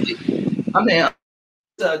 I'm in a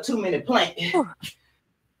 2-minute plank. Woo!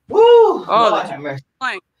 Oh, Lord,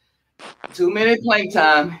 plank. 2-minute plank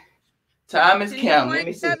time. Time is counting. Let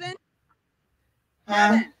me see. Kevin?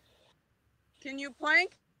 Huh? Can you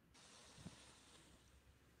plank?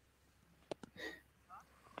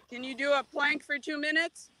 Can you do a plank for 2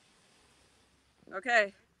 minutes?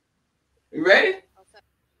 Okay. You ready?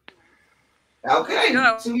 Okay.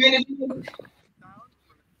 2 minutes.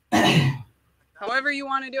 However you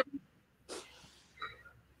want to do it.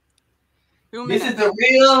 This is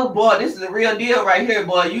the real deal right here,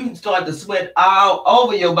 boy. You can start to sweat all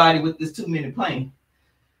over your body with this 2-minute plank.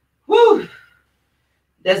 Woo!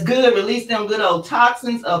 That's good. Release them good old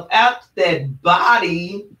toxins up out that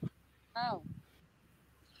body. Oh.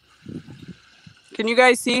 Can you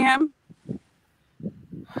guys see him?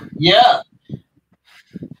 Yeah.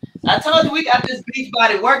 I told you we got this beach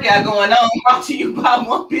body workout going on. Brought to you by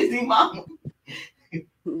one busy mama.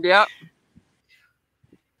 Yep.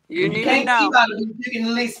 You need can't to know. You can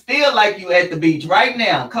at least feel like you at the beach right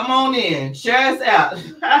now. Come on in. Share us out.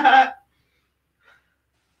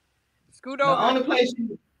 Scoot over. The only place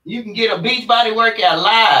you can get a beach body workout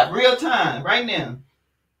live, real time, right now.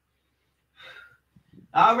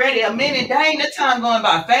 Already a minute. Dang, that time going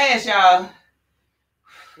by fast, y'all.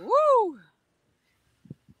 Woo!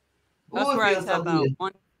 That's where I said about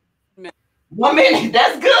 1 minute. 1 minute.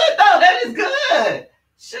 That's good, though. That is good.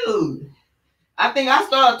 Shoot. I think I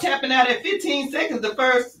started tapping out at 15 seconds the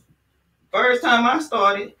first time I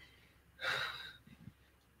started.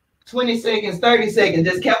 20 seconds, 30 seconds.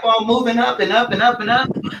 Just kept on moving up and up and up and up.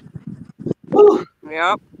 Woo.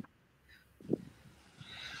 Yep.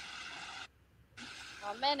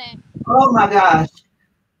 A minute. Oh my gosh.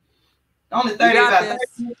 Only 30 You got about this.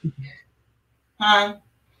 30. Huh?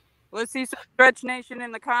 Let's see some Stretch Nation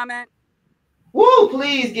in the comment. Woo,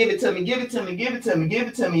 please give it to me. Give it to me. Give it to me. Give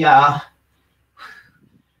it to me, y'all.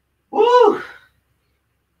 Woo.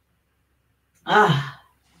 Ah.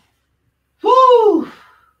 Woo.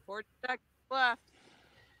 40 seconds left.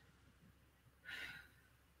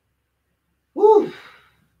 Woo.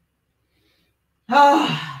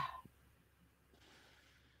 Ah.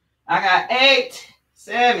 I got 8,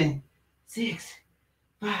 7, 6,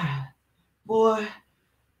 5, 4,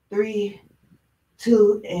 3,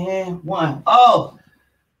 2, and 1. Oh.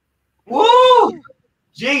 Woo.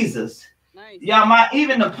 Jesus. Nice. Y'all,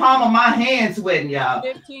 even the palm of my hand sweating, y'all.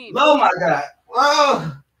 15. Oh my God.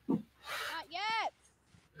 Oh. Not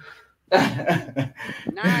yet.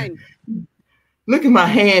 9. Look at my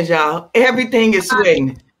hands, y'all. Everything is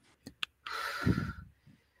sweating.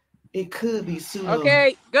 It could be pseudo.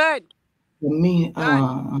 Okay, good. Anemia.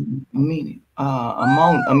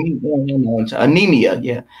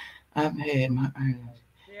 Yeah, I've had my iron.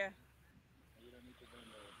 Yeah.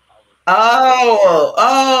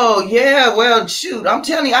 Oh, yeah. Well, shoot, I'm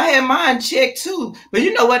telling you, I had mine checked too. But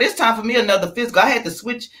you know what? It's time for me another physical. I had to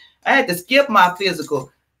switch. I had to skip my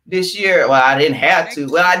physical this year. Well, I didn't have to.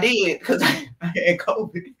 Well, I did because I had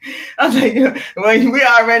COVID. I was like, well, we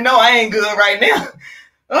already know I ain't good right now.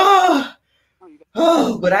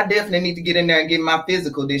 Oh, but I definitely need to get in there and get my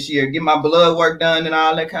physical this year, get my blood work done and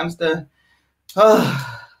all that kind of stuff.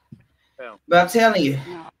 Oh, but I'm telling you,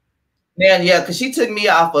 man, yeah, because she took me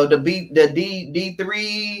off of the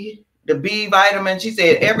D3, the B vitamin. She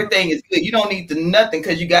said everything is good. You don't need to nothing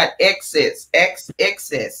because you got excess.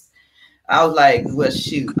 I was like, well,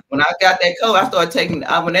 shoot. When I got that COVID, I started taking.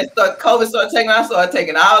 When COVID started taking, I started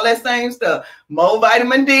taking all that same stuff. More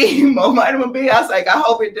vitamin D, more vitamin B. I was like, I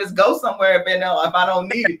hope it just goes somewhere if I don't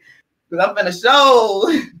need it, because I'm gonna show.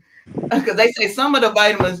 Because they say some of the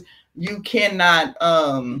vitamins you cannot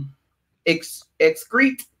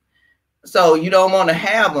excrete, so you don't want to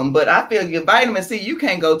have them. But I feel your vitamin C, you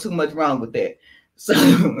can't go too much wrong with that. So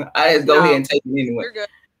I just go ahead and take it anyway. You're good.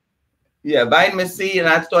 Yeah, vitamin C, and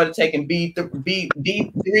I started taking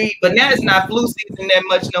D3, but now it's not flu season that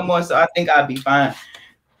much no more, so I think I'll be fine.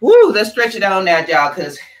 Woo, let's stretch it out now, y'all,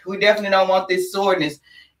 because we definitely don't want this soreness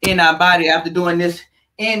in our body after doing this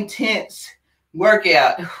intense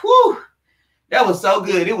workout. Woo, that was so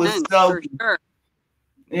good. It was so good. Sure.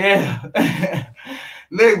 Yeah.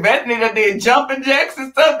 Look, Bethany did jumping jacks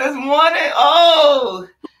and stuff this morning. Oh,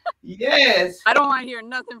 yes. I don't want to hear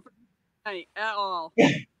nothing from tonight at all.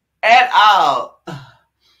 At all.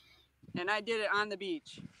 And I did it on the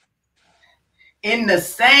beach. In the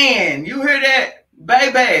sand. You hear that,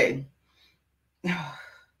 baby?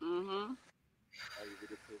 Mm-hmm.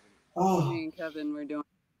 Oh. Me and Kevin were doing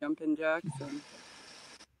jumping jacks. And,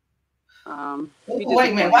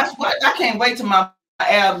 wait a minute. Watch. I can't wait till my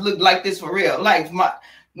abs look like this for real. Like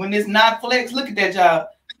when it's not flex, look at that, y'all.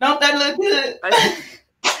 Don't that look good?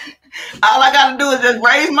 All I got to do is just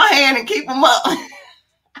raise my hand and keep them up.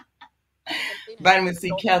 Vitamin C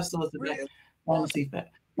capsules. Vitamin C fat.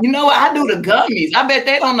 You know what? I do the gummies. I bet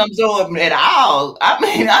they don't absorb at all. I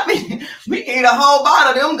mean, we eat a whole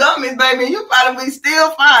bottle of them gummies, baby. You probably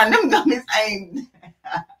still fine. Them gummies ain't.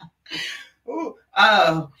 Ooh,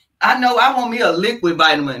 I know I want me a liquid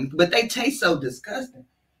vitamin, but they taste so disgusting.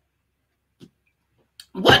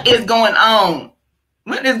 What is going on?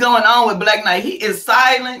 What is going on with Black Knight? He is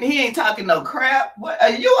silent. He ain't talking no crap. What? Are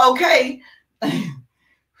you okay?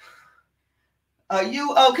 Are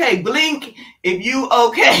you okay? Blink if you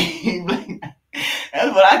okay. Blink.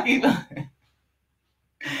 That's what I keep on.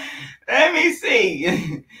 Let me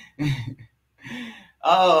see.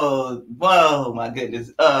 Oh, whoa, my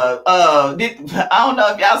goodness. I don't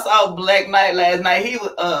know if y'all saw Black Knight last night. He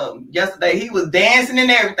was yesterday. He was dancing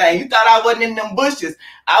and everything. You thought I wasn't in them bushes.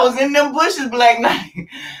 I was in them bushes, Black Knight.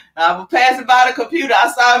 I was passing by the computer.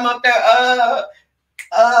 I saw him up there.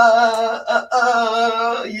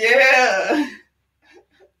 Yeah.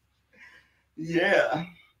 Yeah.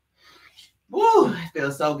 Woo, it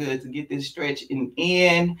feels so good to get this stretch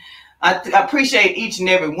in. I appreciate each and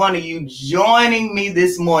every one of you joining me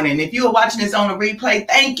this morning. If you are watching this on a replay,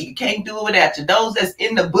 thank you. Can't do it without you. Those that's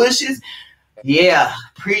in the bushes, yeah,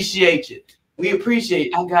 appreciate you. We appreciate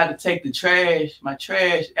it. I got to take my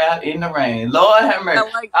trash out in the rain. Lord have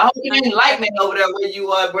mercy. I hope it ain't lightning over there where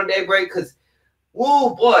you are, birthday break, because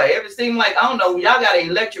Woo, boy, it seemed like, I don't know, y'all got an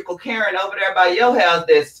electrical Karen over there by your house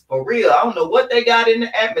that's for real. I don't know what they got in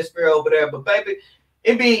the atmosphere over there, but baby,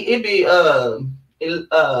 it be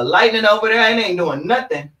lightning over there. It ain't doing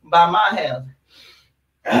nothing by my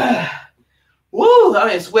house. Woo, I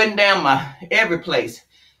been sweating down my every place.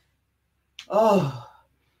 Oh,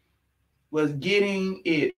 was getting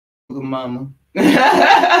it, mama. See,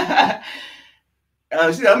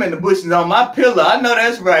 I'm in the bushes on my pillow. I know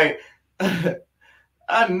that's right.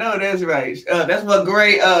 I know that's right. That's what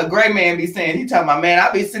Gray Man be saying. He talking about, man,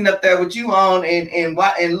 I be sitting up there with you on and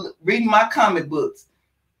reading my comic books.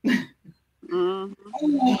 I'm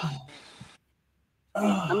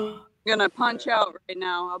gonna punch out right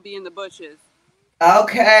now. I'll be in the bushes.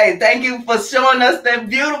 Okay, thank you for showing us that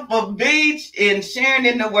beautiful beach and sharing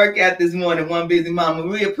in the workout this morning, One Busy Mama.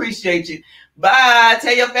 We appreciate you. Bye.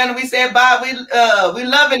 Tell your family we said bye. We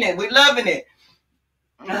loving it. We loving it.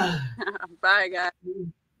 Bye, guys.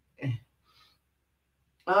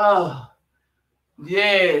 Oh,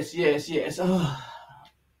 yes. Oh.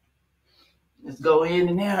 Let's go in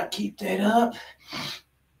and out. Keep that up.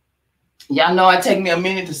 Y'all know it take me a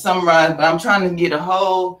minute to summarize, but I'm trying to get a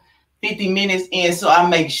whole 50 minutes in, so I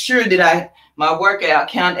make sure that my workout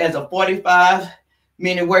count as a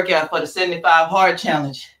 45-minute workout for the 75 hard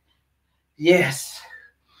challenge. Yes.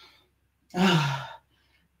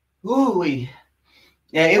 Ooh-wee.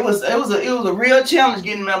 Yeah, it was a real challenge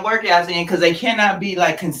getting my workouts in because they cannot be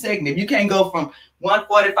like consecutive. You can't go from one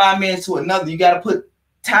 45 minutes to another. You got to put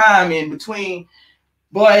time in between.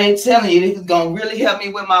 Boy, I'm telling you, this is gonna really help me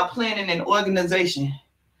with my planning and organization. I'm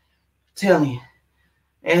telling you.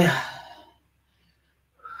 Yeah.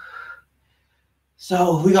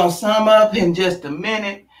 So we're gonna sum up in just a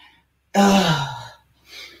minute.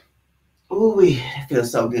 Ooh, it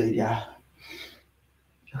feels so good, y'all.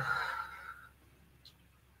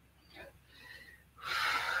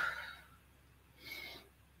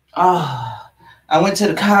 I went to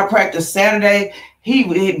the chiropractor Saturday. He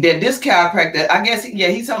did this chiropractor. I guess, yeah,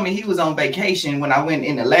 he told me he was on vacation when I went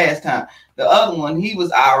in the last time. The other one, he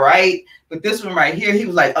was all right. But this one right here, he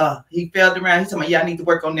was like, he felt around. He told me, yeah, I need to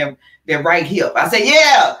work on their right hip. I said,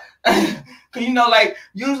 yeah. Cause you know, like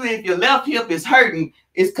usually if your left hip is hurting,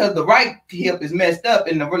 it's because the right hip is messed up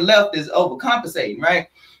and the left is overcompensating, right?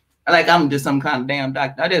 Like I'm just some kind of damn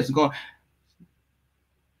doctor. I just going,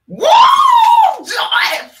 whoa,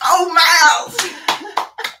 joy, 4 miles.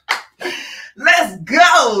 Let's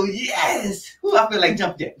go. Yes. Ooh, I feel like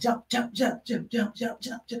jump.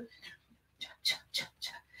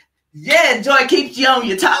 Yeah, joy keeps you on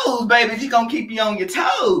your toes, baby. She's gonna keep you on your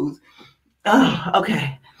toes. Oh,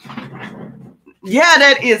 okay. Yeah,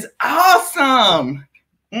 that is awesome.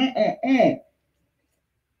 That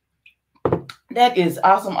is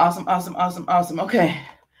awesome. Okay.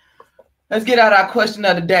 Let's get out our question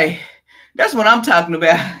of the day. That's what I'm talking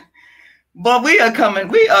about. But we are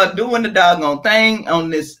doing the doggone thing on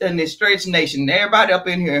this in this Stretch Nation. Everybody up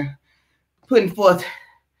in here putting forth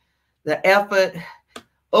the effort.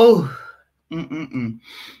 Oh,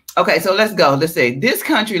 Okay, so let's go. Let's say this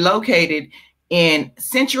country located in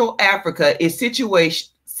Central Africa is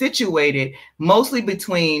situated mostly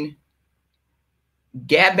between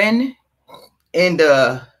Gabon and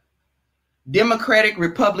the Democratic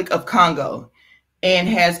Republic of Congo and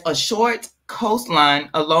has a short coastline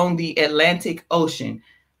along the Atlantic Ocean.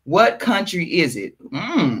 What country is it?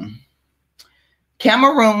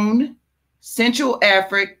 Cameroon, Central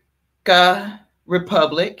Africa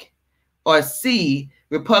Republic, or C,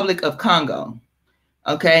 Republic of Congo.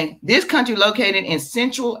 Okay, this country located in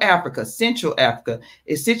Central Africa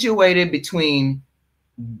is situated between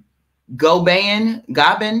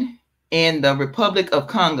Gabon and the Republic of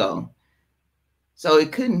Congo. So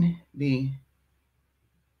it couldn't be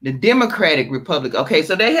the Democratic Republic. Okay,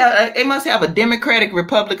 so they must have a Democratic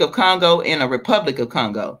Republic of Congo and a Republic of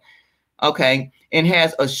Congo. Okay, and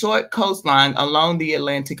has a short coastline along the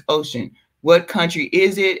Atlantic Ocean. What country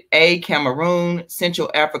is it? A, Cameroon, Central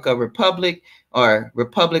Africa Republic, or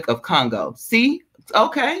Republic of Congo? See?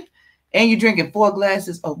 Okay. And you're drinking 4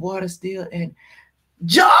 glasses of water still. And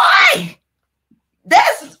joy!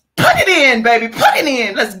 That's, put it in, baby. Put it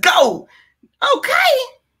in. Let's go. Okay.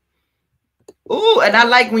 Ooh, and I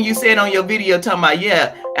like when you said on your video talking about,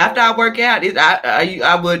 yeah, after I work out,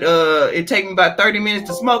 I would it take me about 30 minutes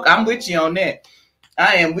to smoke. I'm with you on that.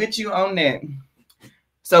 I am with you on that.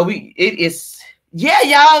 So it is, yeah,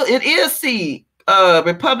 y'all, it is C,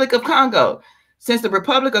 Republic of Congo. Since the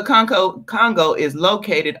Republic of Congo is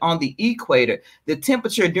located on the equator, the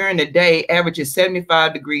temperature during the day averages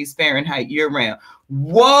 75 degrees Fahrenheit year round.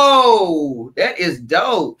 Whoa, that is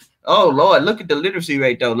dope. Oh, Lord, look at the literacy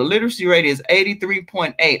rate, though. The literacy rate is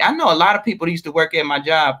 83.8. I know a lot of people used to work at my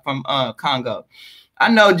job from Congo. I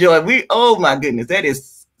know, Joy. Oh, my goodness. That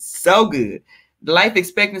is so good. The life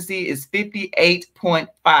expectancy is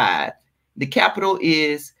 58.5. The capital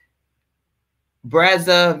is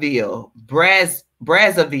Brazzaville.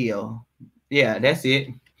 Brazzaville. Yeah, that's it.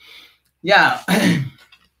 Yeah.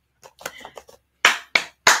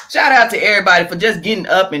 Shout out to everybody for just getting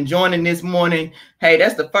up and joining this morning. Hey,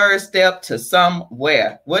 that's the first step to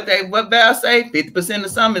somewhere. What Val say? 50%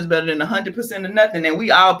 of something is better than 100% of nothing. And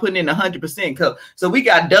we all putting in 100%. So we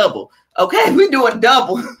got double. Okay, we doing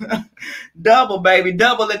double. Double, baby.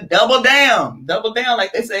 Double it. Double down. Double down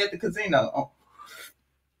like they say at the casino.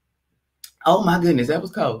 Oh my goodness, that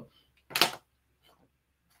was cold.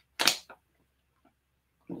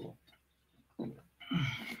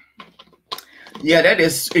 Yeah, that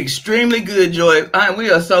is extremely good, Joy. We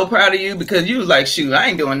are so proud of you because you was like, shoot, I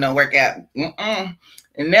ain't doing no workout. And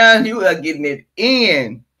now you are getting it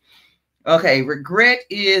in. Okay, regret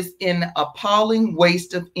is an appalling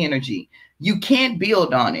waste of energy. You can't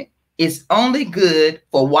build on it. It's only good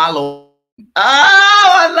for wallowing. Oh,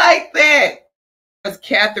 I like that. That's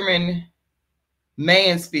Catherine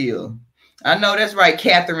Mansfield. I know that's right,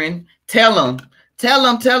 Catherine. Tell them.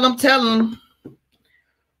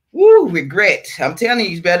 Woo, regret. I'm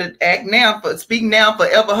telling you better act now, speak now,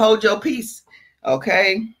 forever hold your peace.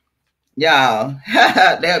 Okay. Y'all,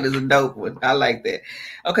 that is a dope one. I like that.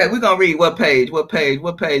 Okay, we're going to read what page. One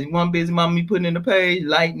busy mama me putting in the page.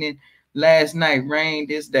 Lightning last night, rain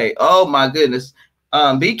this day. Oh my goodness.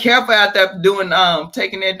 Be careful out there doing,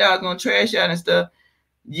 taking that doggone trash out and stuff.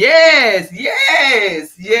 Yes.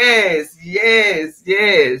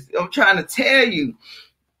 I'm trying to tell you.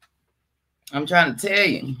 Okay,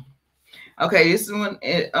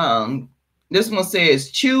 this one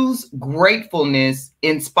says, choose gratefulness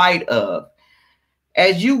in spite of.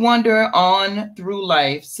 As you wander on through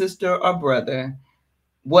life, sister or brother,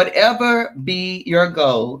 whatever be your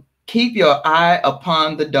goal, keep your eye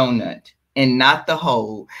upon the donut and not the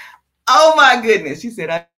hole. Oh my goodness. She said,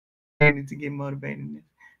 I need to get motivated.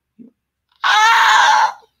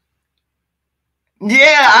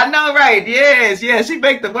 Yeah, I know, right? Yes, she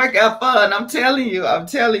make the workout fun. I'm telling you. I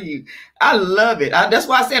love it. That's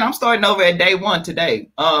why I said I'm starting over at day 1 today.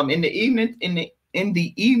 In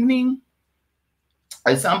the evening,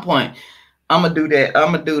 at some point, I'm gonna do that.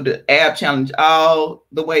 I'm gonna do the ab challenge all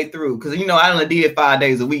the way through because I only did 5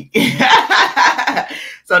 days a week. So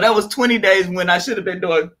that was 20 days when I should have been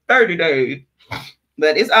doing 30 days.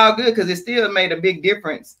 But it's all good because it still made a big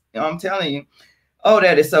difference. I'm telling you. Oh,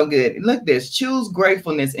 that is so good. Look this. Choose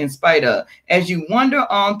gratefulness in spite of. As you wander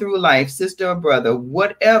on through life, sister or brother,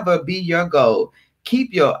 whatever be your goal,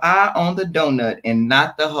 keep your eye on the donut and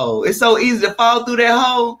not the hole. It's so easy to fall through that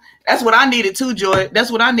hole. That's what I needed too, Joy.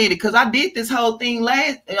 That's what I needed because I did this whole thing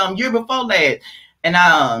last year before last. And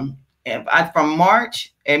from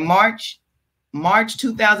March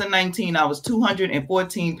 2019, I was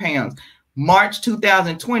 214 pounds. March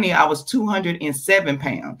 2020, I was 207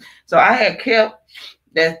 pounds. So I had kept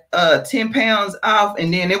that 10 pounds off,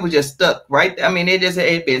 and then it was just stuck, right? I mean, it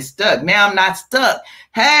had been stuck. Now I'm not stuck.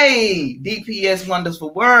 Hey, DPS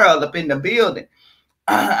Wonderful World up in the building.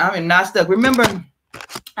 I'm not stuck. Remember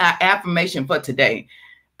our affirmation for today.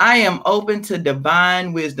 I am open to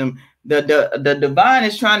divine wisdom. The divine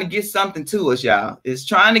is trying to get something to us, y'all. It's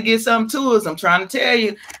trying to get something to us. I'm trying to tell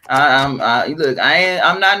you. Look,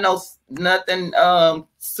 I'm not nothing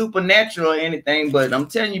supernatural or anything, but I'm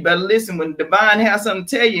telling you, better listen when the divine has something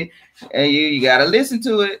to tell you, and you gotta listen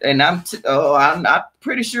to it. And I'm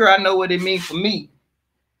pretty sure I know what it means for me,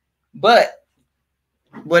 but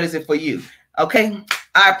what is it for you? Okay,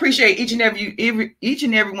 I appreciate each and every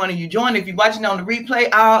one of you join. If you're watching on the replay,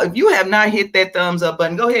 if you have not hit that thumbs up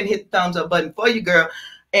button, go ahead and hit the thumbs up button for you, girl.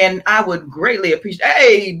 And I would greatly appreciate.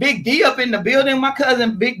 Hey, Big D up in the building. My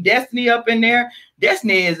cousin Big Destiny up in there.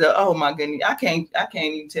 Destiny is oh my goodness. I can't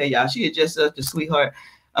even tell y'all. She is just such a sweetheart.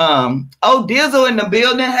 Oh, Dizzle in the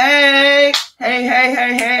building. Hey.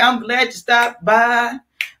 I'm glad you stopped by.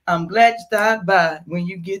 When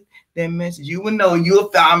you get that message, you will know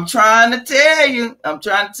I'm trying to tell you.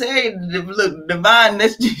 Look, divine,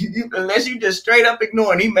 unless you just straight up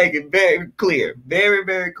ignore it, he make it very clear. Very,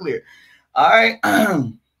 very clear. All right.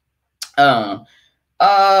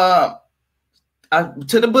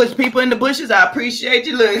 To the bush people in the bushes, I appreciate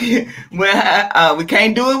you. Look, we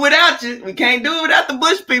can't do it without you. We can't do it without the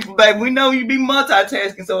bush people, baby. We know you be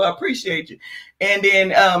multitasking, so I appreciate you. And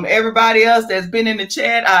then everybody else that's been in the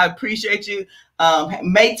chat, I appreciate you.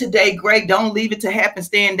 Make today great. Don't leave it to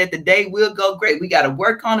happenstance that the day will go great. We got to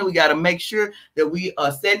work on it. We got to make sure that we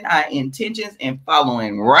are setting our intentions and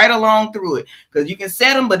following right along through it. Because you can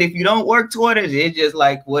set them, but if you don't work toward it, it's just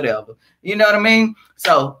like whatever. You know what I mean?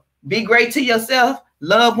 So be great to yourself.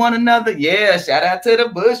 Love one another. Yeah, shout out to the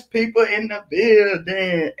Bush people in the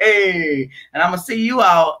building. Hey, and I'm going to see you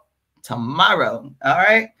all tomorrow. All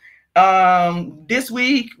right. This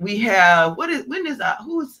week we have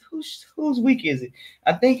whose week is it?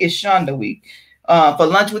 I think it's Shonda week. For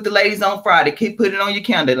lunch with the ladies on Friday. Keep putting it on your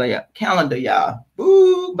calendar, y'all.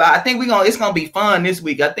 Woo! But I think it's gonna be fun this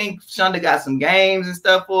week. I think Shonda got some games and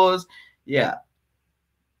stuff for us. Yeah.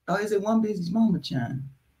 Oh, is it One Business Moment, China?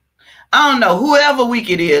 I don't know. Whoever week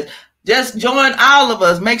it is, just join all of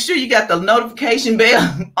us. Make sure you got the notification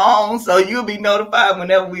bell on so you'll be notified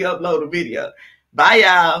whenever we upload a video. Bye,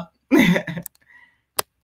 y'all.